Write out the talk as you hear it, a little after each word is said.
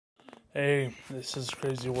Hey, this is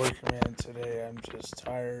Crazy Worker Man today. I'm just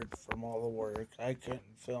tired from all the work. I couldn't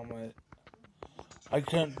film it. I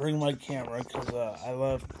couldn't bring my camera because I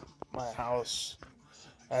left my house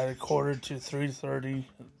at 3:45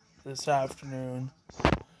 this afternoon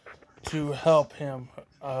to help him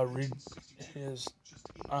read his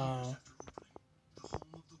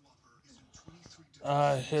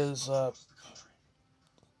his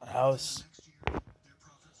house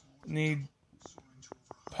need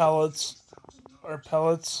pellets.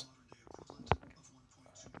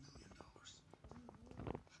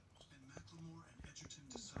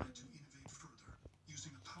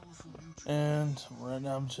 And right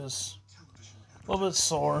now I'm just a little bit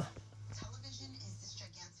sore.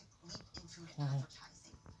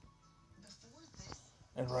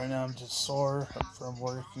 And right now I'm just sore from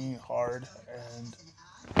working hard and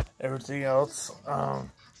everything else.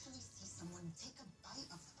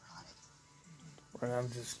 Right now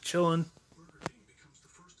I'm just chilling.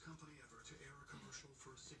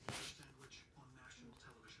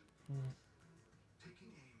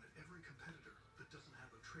 Taking aim at every competitor that doesn't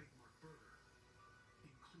have a trademark burger,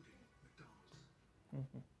 including McDonald's.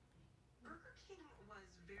 Burger King was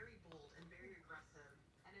very bold and very aggressive,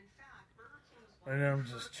 and in fact, Burger King was one of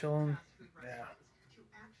the just chilling,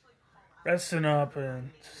 resting up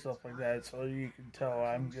and stuff like that. So you can tell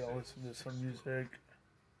I'm gonna listen to some music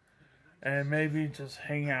and maybe just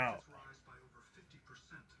hang out.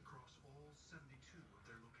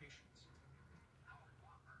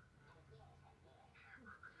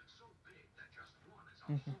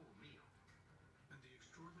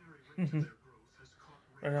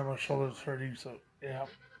 Right now my shoulder's hurting, so yeah.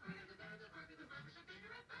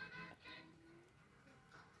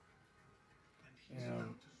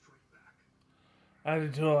 I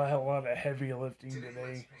had to do a lot of heavy lifting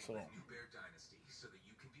today, so.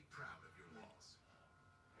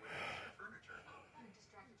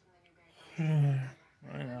 I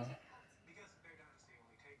know.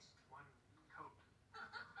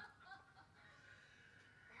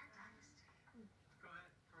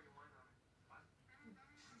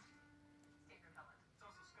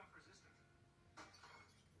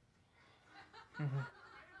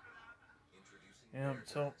 Yeah,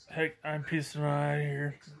 so heck, I'm peacing out of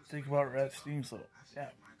here. Think about resting, so yeah.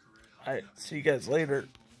 Alright, see you guys later.